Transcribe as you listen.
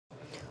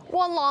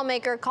One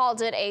lawmaker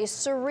called it a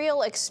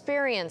surreal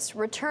experience,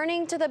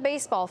 returning to the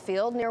baseball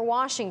field near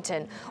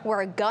Washington, where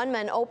a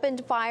gunman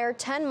opened fire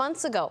 10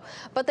 months ago.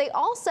 But they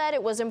all said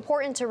it was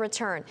important to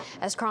return,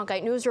 as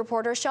Cronkite News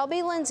reporter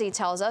Shelby Lindsay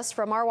tells us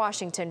from our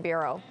Washington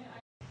bureau.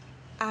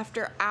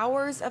 After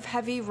hours of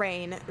heavy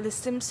rain, the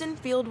Simpson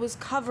field was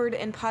covered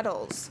in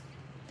puddles.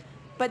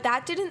 But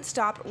that didn't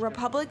stop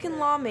Republican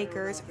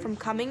lawmakers from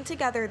coming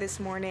together this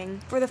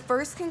morning for the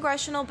first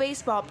congressional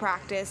baseball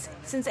practice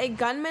since a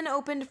gunman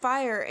opened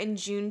fire in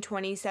June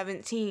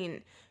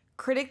 2017,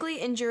 critically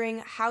injuring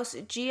House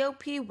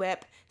GOP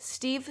whip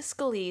Steve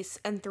Scalise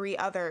and 3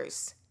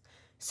 others.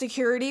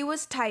 Security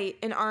was tight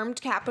and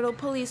armed Capitol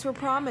Police were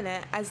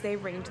prominent as they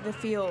ringed the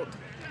field.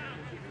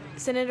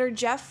 Senator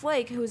Jeff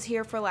Flake, who was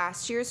here for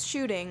last year's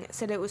shooting,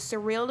 said it was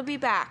surreal to be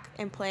back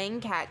and playing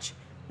catch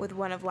with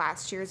one of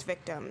last year's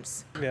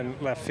victims. In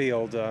left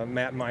field,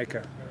 Matt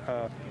Micah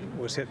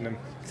was hitting him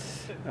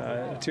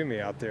to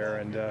me out there,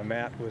 and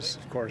Matt was,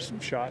 of course,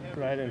 shot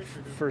right in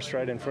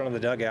front of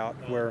the dugout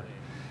where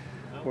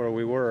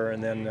we were,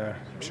 and then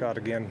shot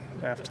again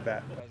after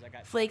that.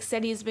 Flake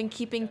said he's been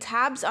keeping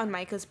tabs on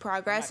Micah's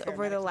progress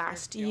over the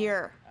last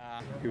year.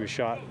 He was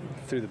shot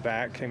through the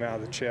back, came out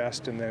of the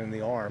chest, and then in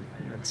the arm,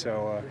 and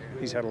so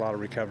he's had a lot of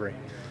recovery.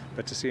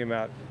 But to see him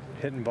out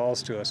hitting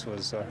balls to us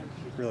was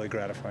really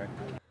gratifying.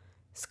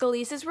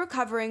 Scalise is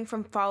recovering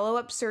from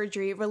follow-up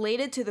surgery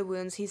related to the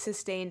wounds he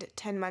sustained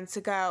 10 months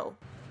ago.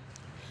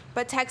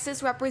 But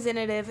Texas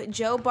Representative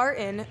Joe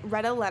Barton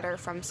read a letter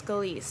from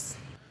Scalise.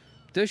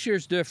 This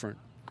year's different.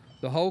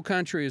 The whole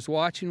country is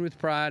watching with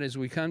pride as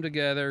we come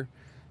together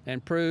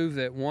and prove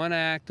that one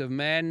act of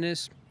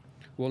madness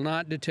will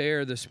not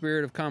deter the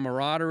spirit of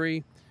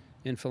camaraderie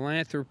and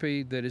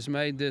philanthropy that has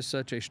made this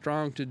such a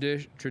strong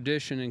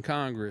tradition in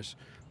Congress.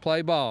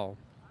 Play ball,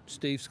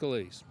 Steve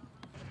Scalise.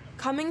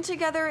 Coming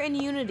together in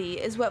unity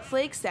is what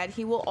Flake said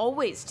he will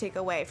always take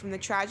away from the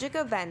tragic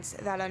events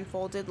that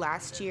unfolded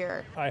last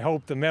year. I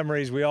hope the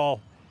memories we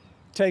all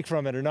take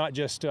from it are not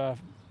just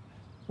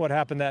what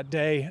happened that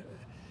day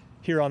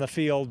here on the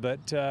field,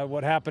 but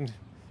what happened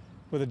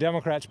with the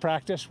Democrats'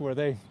 practice, where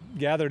they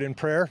gathered in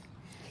prayer,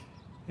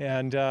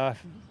 and the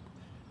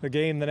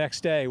game the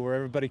next day where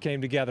everybody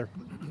came together.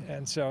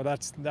 And so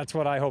that's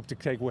what I hope to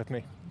take with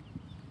me.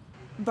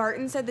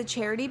 Barton said the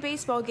charity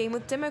baseball game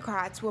with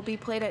Democrats will be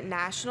played at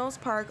Nationals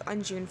Park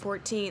on June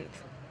 14th,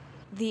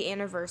 the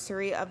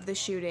anniversary of the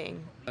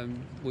shooting.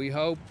 We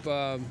hope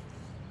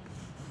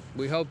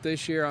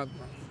this year,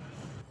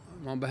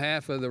 on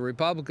behalf of the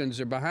Republicans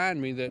that are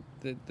behind me,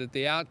 that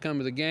the outcome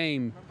of the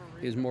game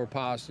is more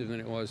positive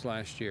than it was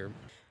last year.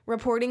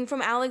 Reporting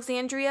from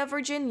Alexandria,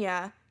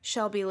 Virginia,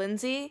 Shelby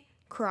Lindsay,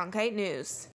 Cronkite News.